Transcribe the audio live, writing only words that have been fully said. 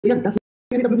bacteria does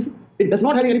not have any WBC. It does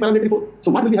not have any paramilitary force.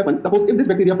 So what will be happen? Suppose if this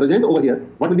bacteria present over here,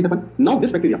 what will be happen? Now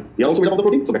this bacteria, they are also made up of the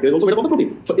protein. So bacteria is also made up of the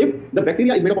protein. So if the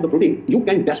bacteria is made up of the protein, you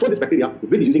can destroy this bacteria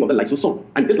with using of the lysosome.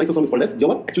 And this lysosome is called as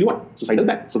your actually what? Suicidal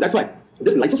bag. So that's why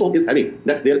this lysosome is having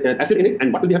that's their acid in it.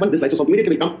 And what will be happen? This lysosome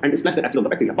immediately will come and splash the acid on the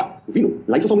bacteria. But we know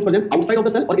lysosome is present outside of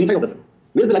the cell or inside of the cell.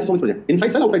 Where the lysosome is present?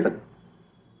 Inside cell, outside cell.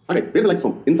 Okay, where the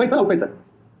lysosome? Inside cell, outside cell.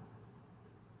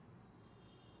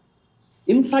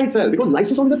 Inside cell, because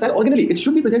lysosome is a cell organelle. It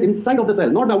should be present inside of the cell,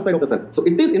 not the outside of the cell. So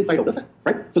it is inside of the cell,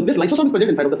 right? So this lysosome is present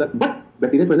inside of the cell, but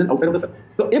bacteria is present outside of the cell.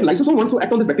 So if lysosome wants to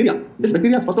act on this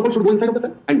bacteria first of all should go inside of the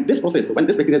cell. And this process, when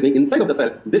this bacteria is going inside of the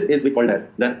cell, this is we called as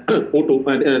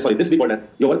the this we called as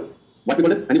your what we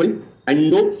call this? Anybody?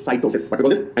 Endocytosis. What we call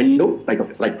this?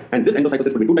 Endocytosis, right? And this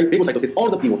endocytosis will be two types, phagocytosis or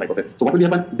the chemocytosis. So what will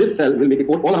happen? This cell will make a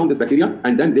coat all around this bacteria,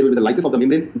 and then there will be the lysis of the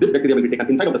membrane. This bacteria will be taken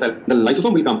inside of the cell. The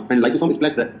lysosome will come, and lysosome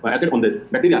splash the acid on this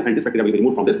bacteria, and this bacteria will be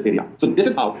removed from this area. So this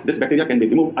is how this bacteria can be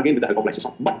removed again with the help of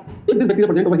lysosome. But if this bacteria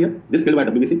present over here, this killed by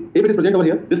WBC. If it is present over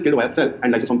here, this killed by a cell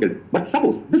and lysosome killed. But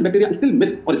suppose this bacteria is still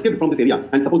missed or escaped from this area,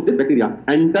 and suppose this bacteria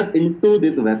enters into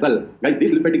this vessel. Guys,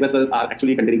 these lymphatic vessels are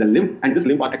actually containing the lymph, and this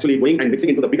lymph are actually going and mixing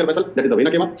into the bigger vessel, that is the vena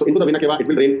cava. So into the vena cava it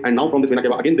will drain, and now from this vena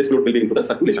cava again this fluid will be into the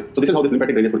circulation. So this is how this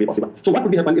lymphatic drainage will be possible. So what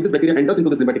would be happen if this bacteria enters into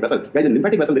this lymphatic vessel? Guys, in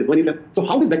lymphatic vessel there is no any cell. So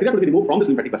how this bacteria could be removed from this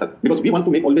lymphatic vessel? Because we want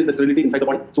to make always the sterility inside the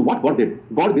body. So what God did?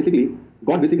 God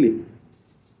basically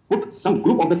put some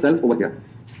group of the cells over here.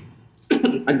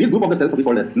 And this group of the cells we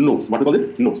call as nodes. What we call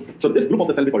this? Nodes. So this group of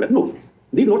the cell we call as nodes.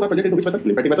 These nodes are present into which vessel?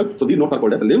 Lymphatic vessel. So these nodes are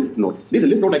called as lymph node. These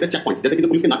lymph node like the checkpoints. जैसे कि जो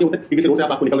police के नाके होते हैं, किसी road से आप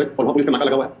रात को निकल रहे हैं और वहाँ पुलिस का नाका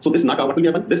लगा हुआ है. So this naka, what will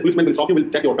happen? This policeman will stop you, will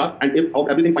check your car, and if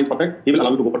everything finds perfect, he will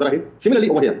allow you to go further ahead. Similarly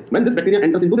over here, when this bacteria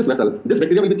enters into this vessel, this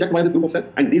bacteria will be checked by this group of cells,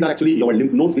 and these are actually your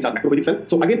lymph nodes, which are macrophagic cells.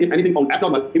 So again, if anything found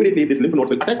abnormal, immediately these lymph nodes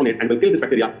will attack on it and will kill this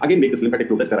bacteria. Again, make this lymphatic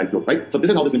fluid a sterile fluid, right? So this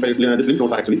is how this lymph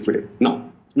nodes are actually situated.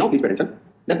 Now please pay attention.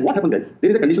 That what happens, guys? There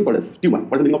is a condition called as tumor.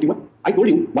 What is the meaning of tumor? I told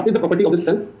you what is the property of this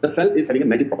cell. The cell is having a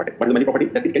magic property. What is the magic property?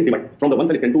 That it can divide. From the one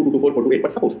cell it can 2 to 4, 4 to 8.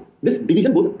 But suppose this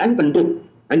division goes uncontrolled,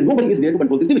 and nobody is there to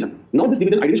control this division. Now this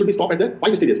division ideally should be stopped at the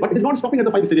 5 stages, but it is not stopping at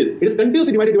the 5 stages. It is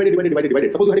continuously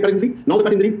divided. Suppose you had a cut injury. Now the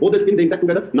cut injury, both the skin they intact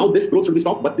together. Now this growth should be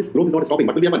stopped, but this growth is not stopping.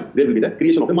 What will happen? There will be the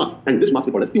creation of a mass, and this mass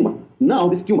we call as tumor. Now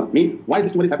this tumor means why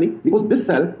this tumor is happening? Because this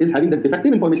cell is having the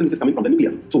defective information which is coming from the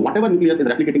nucleus. So whatever nucleus is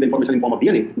replicating the information in form of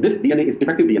DNA, this DNA is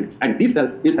defective DNA, and these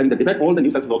cells is having the defect. All the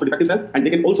new cells are also defective cells, and they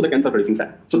can also the cancer producing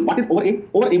cell. So what is our aim?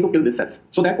 Our aim to kill these cells,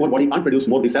 so that our body can't produce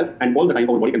more these cells, and all the time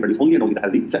our body can produce only and only the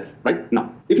healthy cells. Right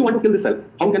now, if you want to kill this cell,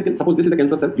 how you can kill? Suppose this is the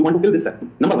cancer cell. You want to kill this cell.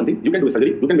 Number one thing, you can do a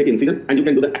surgery. You can make an incision, and you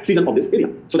can do the excision of this area,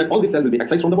 so that all these cells will be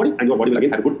excised from the body, and your body will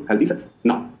again have good healthy cells.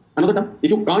 Now, another term, if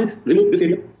you can't remove this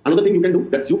area, another thing you can do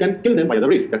that you can kill them by the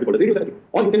rays that we call as radiotherapy,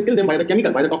 or you can kill them by the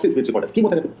chemical, by the toxins which we call as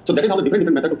chemotherapy. So that is how the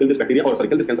different method to kill this bacteria, or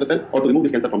kill this cancer cell, or to remove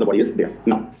this cancer from the body is there.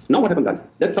 Now what happens, guys?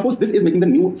 That suppose this is making the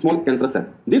new small cancerous cell.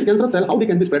 This cancerous cell, how they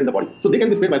can be spread in the body? So they can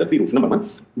be spread by the 3 routes. Number one,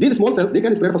 these small cells they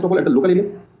can spread first of all at the local area,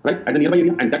 right, at the nearby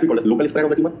area, and that we call as local spread of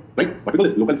the tumor, right? What we call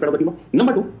is local spread of the tumor.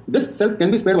 Number two, this cells can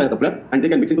be spread by the blood, and they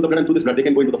can mix into the blood, and through this blood they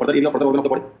can go into the further area, further organ of the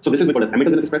body. So this is called as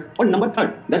hematogenous spread. Or number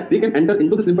third, that they can enter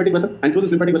into this lymphatic vessel, and through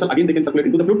this lymphatic vessel again they can circulate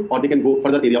into the fluid, or they can go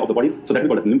further area of the bodies. So that we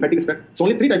call as lymphatic spread. So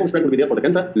only 3 types of spread will be there for the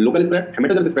cancer: local spread,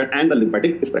 hematogenous spread, and the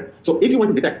lymphatic spread. So if you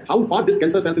want to detect how far this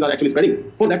cancer cells are actually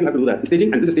spreading, for that you have to do the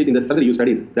staging, and this stage in the surgery you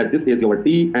studies that this is your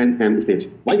T and M stage.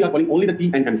 Why we are calling only the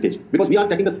T and M stage? Because we are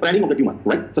checking the spreading of the tumor,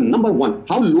 right? So number one,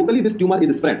 how locally this tumor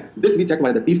is spread. This we check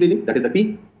by the T staging, that is the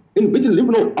T. In which lymph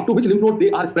node, up to which lymph node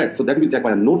they are spread, so that will check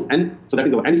by the nodes N, so that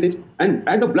is our N stage. And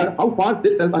at the blood, how far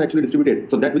these cells are actually distributed,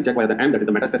 so that will check by the M, that is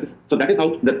the metastasis. So that is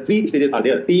how the 3 stages are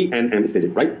there, T and M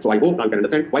staging, right? So I hope now you can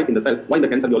understand why in the cell, why in the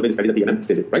cancer we always study the T and M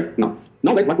staging, right? Now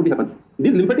guys, what could be happens?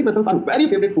 These lymphatic vessels are very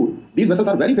favorite food. These vessels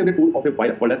are very favorite food of a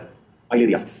virus called as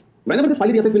filariasis. Whenever this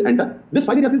filariasis will enter, this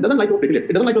filariasis doesn't like your platelet,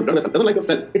 it doesn't like your blood vessel, doesn't like your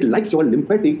cell, it likes your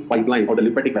lymphatic pipeline or the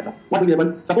lymphatic vessel. What will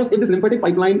happen? Suppose if this lymphatic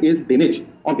pipeline is damaged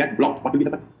or get blocked, what will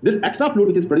happen? This extra fluid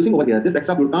which is producing over here, this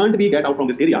extra fluid can't be get out from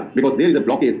this area because there is a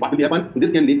blockage. What will happen?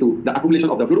 This can lead to the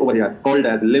accumulation of the fluid over here called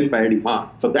as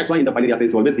lymphedema. So that's why in the filariasis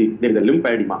you always see there is a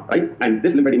lymphedema, right? And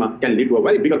this lymphedema can lead to a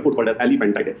very bigger food called as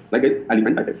elephantitis. Like guys,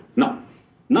 elephantitis.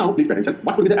 Now, please pay attention.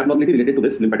 What will be the abnormality related to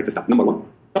this lymphatic system? Number one,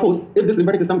 suppose if this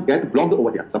lymphatic system get blocked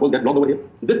over here,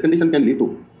 this condition can lead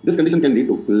to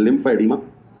lymphedema.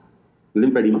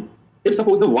 If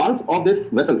suppose the walls of these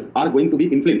vessels are going to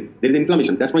be inflamed, there is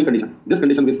inflammation, that's one condition. This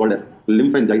condition is called as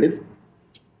lymphangitis.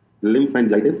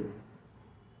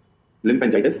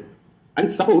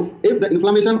 And suppose if the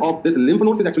inflammation of this lymph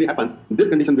nodes actually happens, this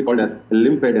condition we called as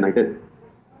lymphadenitis.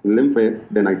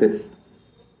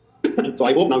 So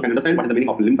I hope now you can understand what is the meaning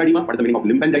of lymphedema, what is the meaning of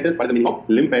lymphangitis, what is the meaning of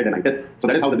lymphadenitis. So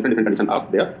that is how the different conditions are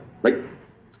there, right?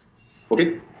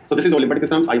 Okay. So this is our lymphatic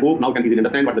systems. I hope now you can easily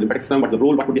understand what the lymphatic system, what's the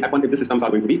role, what would be happen if these systems are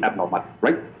going to be abnormal,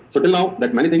 right? So till now,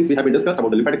 that many things we have been discussed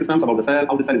about the lymphatic systems, about the cell,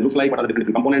 how the cell looks like, what are the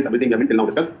different components, everything we have been till now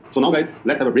discussed. So now guys,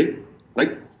 let's have a break,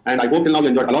 right? And I hope till now you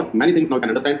enjoyed a lot. Many things now you can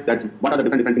understand. That's what are the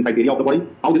different inside area of the body,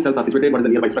 how the cells are situated, what is the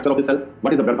nearby structure of the cells,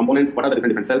 what is the blood components, what are the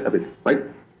different cells, everything, right?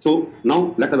 So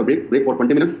now let's have a break for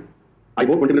 20 minutes. I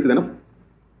hope 20 minutes is enough.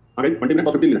 Okay, 20 minutes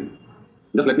or 15 minutes.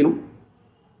 Just let me know.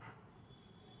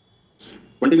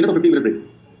 20 minutes or 15 minute break.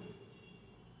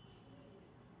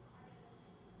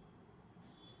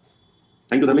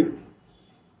 Thank you, Dharmik.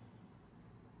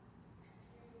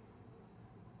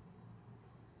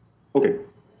 Okay.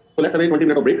 So let's have a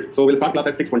 20-minute of break. So we'll start class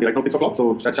at 6:20. Right now 6 o'clock.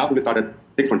 So at sharp we'll start at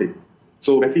 6:20.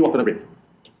 So we'll see you after the break.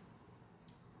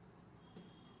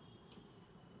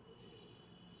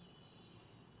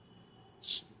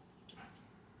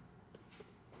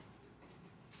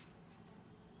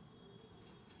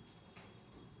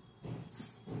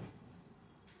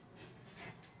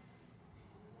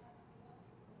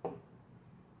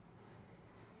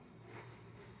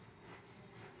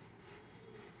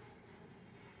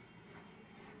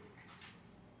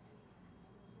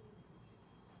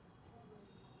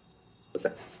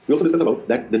 Cell. We also discussed about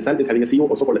that the cell is having a CEO,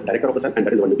 also called as director of the cell, and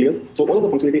that is our nucleus. So all of the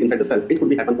functionality inside the cell, it could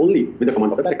be happen only with the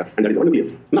command of the director, and that is our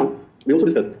nucleus. Now, we also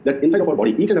discussed that inside of our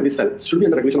body, each and every cell should be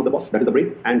under regulation of the boss, that is the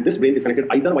brain, and this brain is connected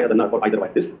either via the nerve or either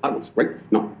via this hormones, right?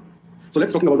 Now, so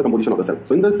let's talk about the composition of the cell.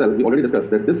 So in the cell, we already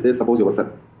discussed that this is suppose your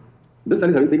cell. This cell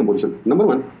is having three composition. Number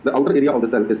one, the outer area of the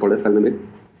cell is called as cell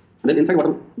membrane. Then inside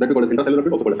water, that we call as intracellular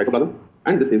fluid, also called as cytoplasm,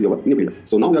 and this is your nucleus.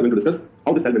 So now we are going to discuss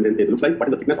how the cell membrane looks like, what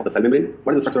is the thickness of the cell membrane,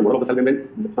 what is the structural model of the cell membrane.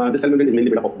 The cell membrane is mainly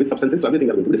made up of which substances, so everything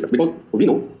we are going to discuss, because we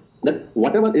know that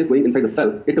whatever is going inside the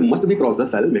cell, it must be cross the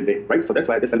cell membrane, right? So that's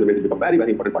why this cell membrane is become very,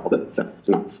 very important part of the cell.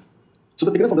 Now, so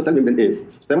the thickness of the cell membrane is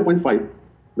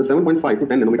 7.5 to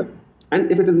 10 nanometer,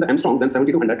 and if it is in the Armstrong, then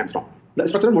 70 to 100 Armstrong. The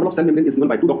structural model of cell membrane is given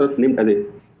by two doctors named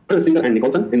as Singer and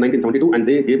Nicholson in 1972, and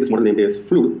they gave this model name as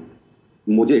fluid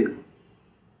mosaic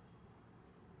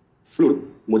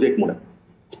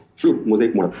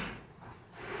model.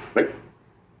 Right?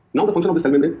 Now the function of the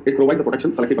cell membrane, it provides the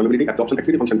protection, selective permeability, absorption,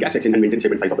 excretive function, gas exchange, and maintain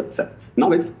shape and size of the cell. Now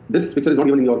guys, this picture is not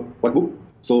given in your workbook,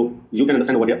 so you can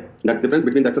understand over here that's the difference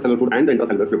between the extracellular fluid and the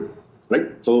intracellular fluid. Right?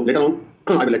 So later on,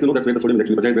 I will let you know that's where the sodium is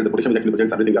actually present, where the potassium is actually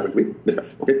present, everything we are going to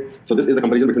discuss. Okay? So this is the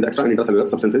comparison between the extra and intracellular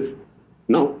substances.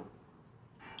 Now,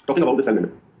 talking about the cell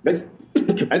membrane. Guys,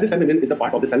 as the cell membrane is a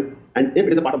part of the cell, and if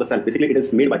it is a part of the cell, basically it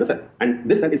is made by the cell. And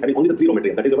this cell is having only the three raw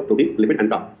material, that is your protein, lipid,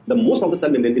 and carb. The most of the cell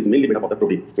membrane is mainly made up of the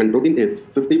protein, and protein is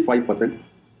 55%.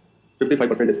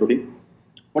 55% is protein,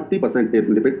 40% is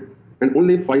lipid, and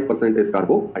only 5% is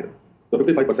carbohydrate. So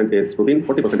 55% is protein,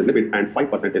 40% is lipid, and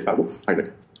 5% is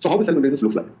carbohydrate. So how the cell membrane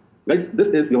looks like? Guys, this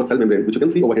is your cell membrane, which you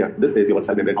can see over here. This is your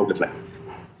cell membrane, how it looks like.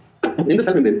 In the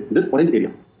cell membrane, this orange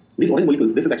area, these orange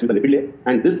molecules, this is actually the lipid layer,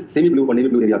 and this semi-blue or navy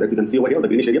blue area that you can see over here, the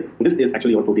greenish area, this is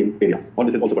actually your protein area, or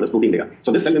this is also called as protein layer.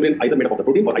 So this cell membrane either made up of the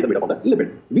protein or either made up of the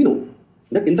lipid. We know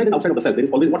that inside and outside of the cell there is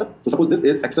always water. So suppose this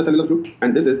is extracellular fluid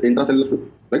and this is intracellular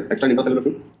fluid, right? Extra and intracellular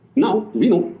fluid. Now we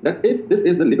know that if this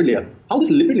is the lipid layer, how this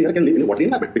lipid layer can live in a watery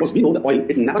environment? Because we know the oil,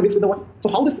 it never mixes with the water. So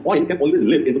how this oil can always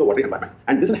live into the watery environment?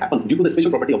 And this happens due to the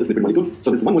special property of this lipid molecule.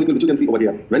 So this one molecule which you can see over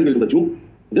here, when we do the zoom,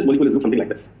 this molecule is look something like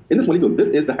this. In this molecule, this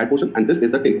is the head portion and this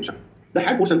is the tail portion. The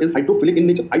head portion is hydrophilic in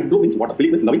nature. Hydro means water.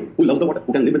 Philic means loving, who loves the water,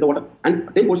 who can live with the water. And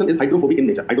tail portion is hydrophobic in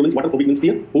nature. Hydro means water, phobic means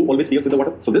fear, who always fears with the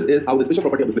water. So this is how the special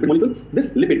property of this lipid molecule. This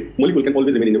lipid molecule can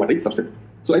always remain in a watery substance.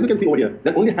 So as you can see over here,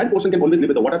 that only head portion can always live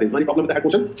with the water. There is no any problem with the head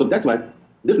portion. So that's why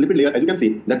this lipid layer, as you can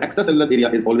see, that extracellular area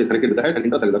is always connected with the head and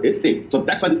intracellular is same. So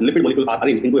that's why this lipid molecule are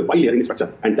arranged into a bilayer in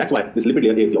structure. And that's why this lipid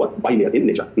layer is your bilayer in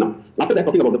nature. Now, after that,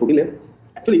 talking about the protein layer.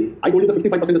 Actually, I told you the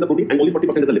 55% is the protein and only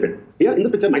 40% is the lipid. Here in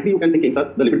this picture, might be you can thinking,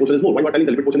 sir, the lipid portion is more. Why you are telling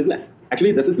the lipid portion is less?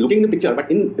 Actually, this is looking in the picture, but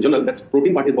in general, that's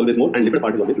protein part is always more and lipid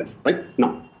part is always less, right?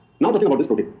 Now talking about this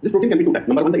protein. This protein can be two types.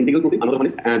 Number one, the integral protein. Another one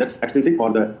is that's extrinsic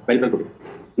or the peripheral protein.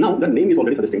 Now, the name is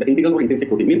already suggesting that integral or intrinsic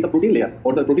protein means the protein layer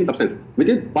or the protein substance which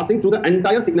is passing through the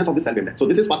entire thickness of the cell membrane. So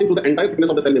this is passing through the entire thickness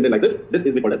of the cell membrane like this. This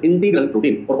is called as integral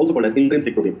protein or also called as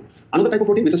intrinsic protein. Another type of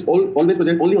protein which is always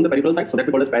present only on the peripheral side, so that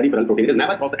we call as peripheral protein. It is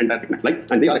never across the entire thickness, right?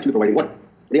 And they are actually providing what?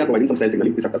 they are providing some cell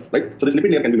signaling receptors, right? So this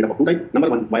lipid layer can be made up of two types. Number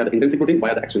one, via the intrinsic protein,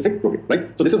 via the extrinsic protein, right?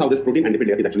 So this is how this protein and lipid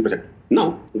layer is actually present.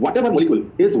 Now, whatever molecule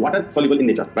is water soluble in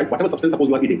nature, right? Whatever substance, suppose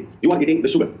you are eating the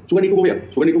sugar. Sugar need to go where?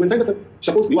 Sugar need to go inside the cell.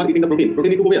 Suppose you are eating the protein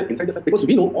need to go where? Inside the cell. Because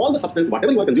we know all the substance,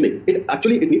 whatever you are consuming,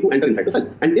 it need to enter inside the cell.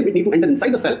 And if it need to enter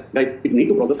inside the cell, guys, it need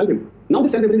to cross the cell membrane. Now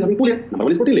this cell membrane is having two layers. Number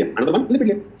one is protein layer, another one lipid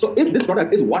layer. So if this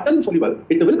product is water insoluble,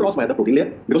 it will cross via the protein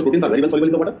layer because proteins are very well soluble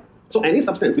in the water. So any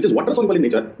substance which is water soluble in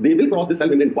nature, they will cross the cell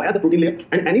membrane via the protein layer,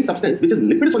 and any substance which is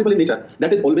lipid soluble in nature,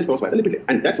 that is always crossed via the lipid layer.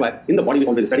 And that's why in the body we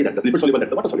always study that the lipid soluble, that's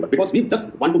the water soluble, because we just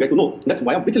want to get to know that's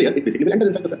via which layer it basically will enter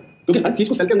inside the cell. क्योंकि हर चीज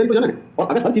को cell के अंदर ही तो जाना है, और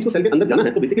अगर हर चीज को सेल के अंदर जाना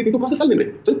है तो basically it will cross the cell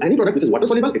membrane. So any product which is water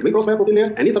soluble, it will cross via protein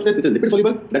layer. Any substance which is lipid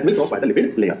soluble, that will cross via the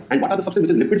lipid layer. And what are the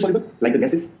substances which is lipid soluble? Like the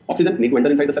gases, oxygen need to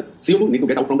enter inside the cell, CO2 need to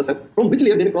get out from the cell. From which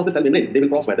layer they will cross the cell membrane? They will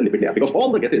cross via the lipid layer, because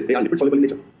all the gases, they are lipid soluble in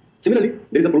nature. Similarly,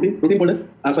 there is a protein called as,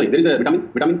 there is a vitamin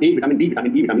A, vitamin D,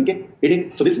 vitamin E, vitamin K, A.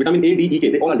 So this vitamin A, D, E,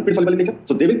 K, they all are lipid soluble in nature.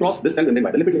 So they will cross this cell membrane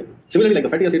by the lipid layer. Similarly, like the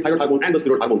fatty acid, thyroid hormone, and the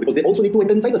steroid hormone, because they also need to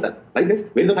enter inside the cell. Right, guys?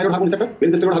 Where is the thyroid hormone receptor? Where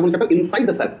is the steroid hormone receptor? Inside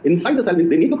the cell. Inside the cell means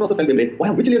they need to cross the cell membrane.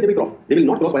 Via which layer they will cross? They will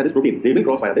not cross via this protein. They will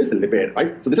cross via this lipid.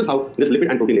 Right? So this is how this lipid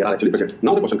and protein layer are actually present.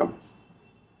 Now the question comes.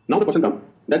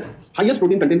 That highest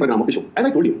protein content per gram of tissue. As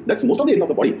I told you, that's most of the area of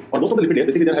the body, or most of the lipid layer,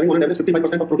 basically they're having on an average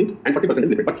 55% of protein and 40% is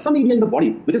lipid. But some area in the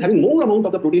body which is having more amount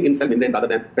of the protein in cell membrane rather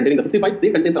than containing the 55,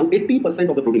 they contain around 80%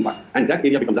 of the protein part. And that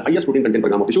area becomes the highest protein content per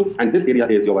gram of tissue. And this area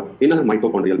is your inner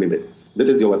mitochondrial membrane. This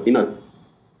is your inner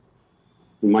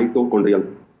mitochondrial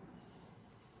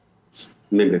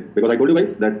membrane. Because I told you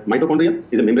guys that mitochondria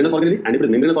is a membranous organelle, and if it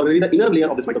is membranous organelle, the inner layer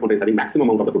of this mitochondria is having maximum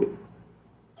amount of the protein.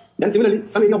 Then similarly,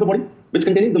 some area of the body which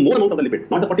containing the more amount of the lipid,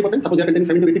 not the 40%, suppose they are containing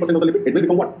 70 to 80% of the lipid, it will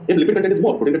become what? If lipid content is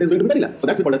more, protein content is going to be very less. So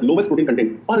that's called as lowest protein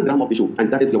content per gram of tissue,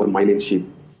 and that is your myelin sheath.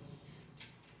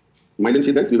 Myelin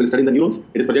sheath, guys, we will study in the neurons.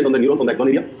 It is present on the neurons on the axon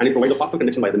area, and it provides a faster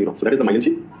connection by the neurons. So that is the myelin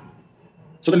sheath.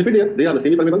 So the lipid layer, they are the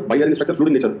semi-permeable, bilayer structure, fluid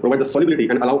in nature, provide the solubility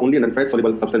and allow only under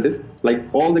fat-soluble substances like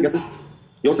all the gases.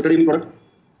 Your Saturday evening product.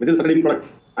 Which is a Saturday evening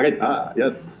product? Again,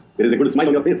 yes, there is a good smile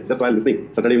on your face just while listening.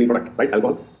 Saturday evening product, right?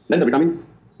 Alcohol. Then the vitamin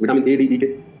A, D, E,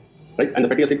 K, right? And the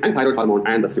fatty acid and thyroid hormone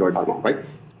and the steroid hormone, right?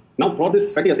 Now for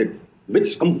this fatty acid,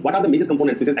 what are the major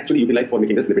components which is actually utilized for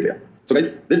making this lipid layer? So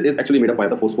guys, this is actually made up by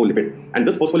the phospholipid. And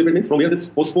this phospholipid means from where this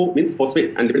phospho means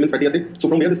phosphate and lipid means fatty acid. So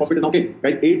from where this phosphate is now okay,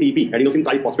 guys, ATP, adenosine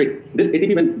triphosphate. This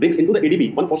ATP when breaks into the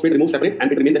ADP, one phosphate removes separate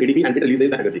and it remains the ADP and it releases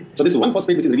the energy. So this one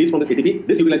phosphate which is released from this ATP,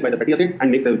 this utilized by the fatty acid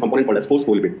and makes a component called as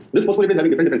phospholipid. This phospholipid is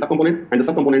having different subcomponent, and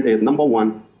the subcomponent is number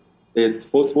one is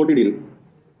phosphatidyl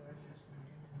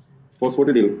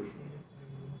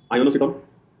ionocytol,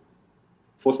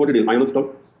 phosphatidyl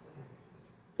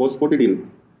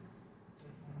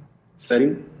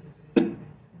serine,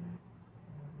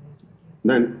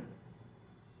 then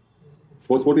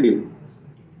phosphatidyl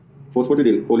choline,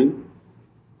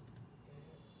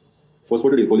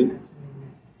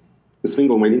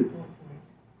 sphingomyelin,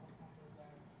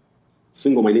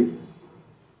 phosphatidyl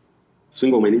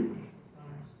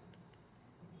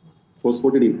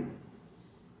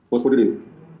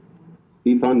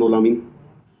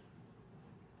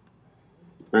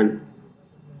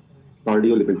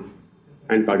ethanolamine,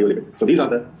 and cardiolipin. So these are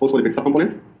the phospholipid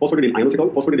subcomponents: phosphatidyl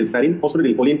ionocytol, phosphatidyl serine,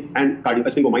 phosphatidyl choline, and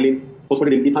sphingomyelin,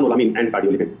 phosphatidyl ethanolamine, and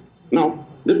cardiolipin. Now,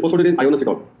 this phosphatidyl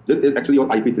ionocytol, this is actually your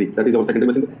IP3, that is your secondary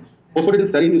messenger.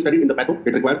 Phosphatidyl's serine you studied in the patho,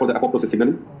 it required for the apoptosis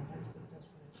signaling.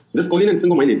 This choline and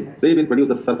sphingomyelin, they will produce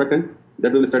the surfactant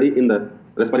that we will study in the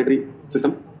respiratory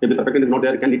system. If the surfactant is not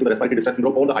there, it can lead to the respiratory distress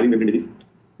syndrome or the High-membrane disease.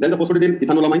 Then the phosphatidyl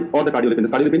ethanolamine or the cardiolipin.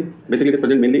 This cardiolipin basically it is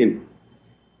present mainly in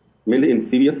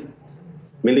CVS,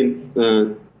 mainly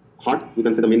in heart. You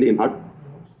can say mainly in heart,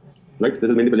 right? This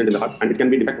is mainly present in the heart, and it can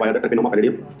be defect via the terpinoma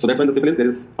pallidum. So that's when the syphilis there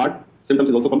is heart symptoms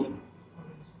is also comes,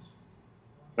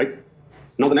 right?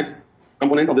 Now the next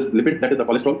component of this lipid, that is the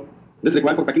cholesterol. This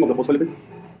required for packing of the phospholipid.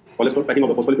 Cholesterol, packing of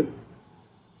the phospholipid.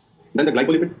 Then the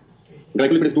glycolipid.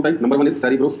 Glycolipid is two types. Number one is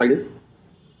cerebrosidase,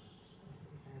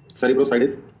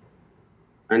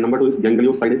 and number two is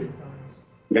gangliosides.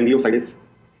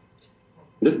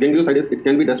 This gangliosides, it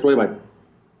can be destroyed by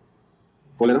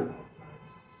cholera,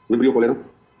 Vibrio cholera,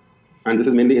 and this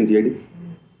is mainly in GIT.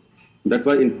 That's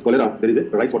why in cholera there is a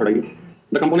rice water diarrhea.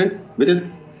 The component which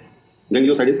is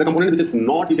gangliosides, the component which is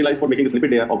not utilized for making this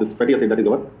lipid layer of this fatty acid, that is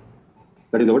our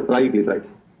triglyceride.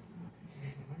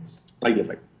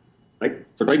 Right?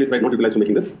 So triglyceride not utilized for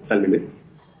making this cell membrane.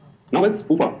 Now as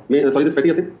PUFA, this fatty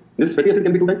acid. This fatty acid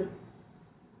can be two types.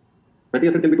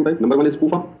 Number one is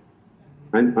PUFA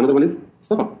and another one is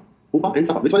SAFA. PUFA and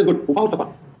SAFA. Which one is good? PUFA or SAFA?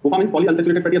 PUFA means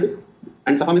polyunsaturated fatty acid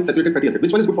and SAFA means saturated fatty acid.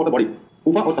 Which one is good for the body?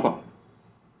 PUFA or SAFA?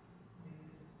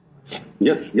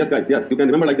 Yes, yes, guys, yes. You can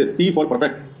remember like this: P for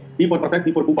perfect, P for perfect,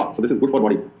 P for pupa. So this is good for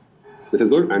body. This is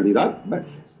good, and these are bad.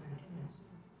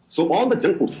 So all the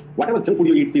junk foods, whatever junk food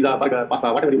you eat, pizza, burger,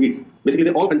 pasta, whatever you eat, basically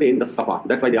they all contain the SAFA.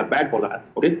 That's why they are bad for the health.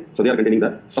 Okay, so they are containing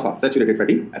the SAFA, saturated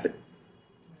fatty acid.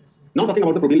 Now talking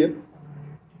about the protein layer.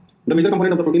 The major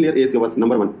component of the protein layer is your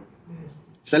number one,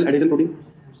 cell adhesion protein.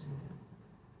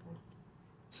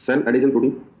 Cell adhesion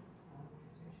protein.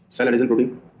 Cell adhesion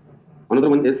protein. Another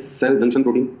one is cell junction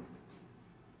protein.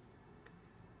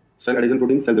 Cell adhesion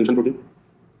protein, cell junction protein.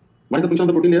 What is the function of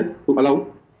the protein layer? To allow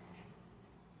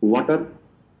water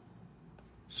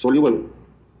soluble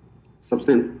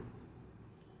substance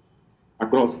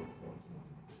across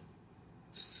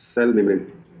cell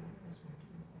membrane.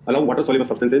 Allow water soluble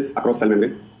substances across cell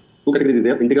membrane. Two categories is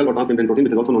there: integral or transmembrane protein,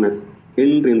 which is also known as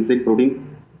intrinsic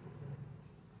protein,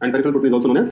 and peripheral protein is also known as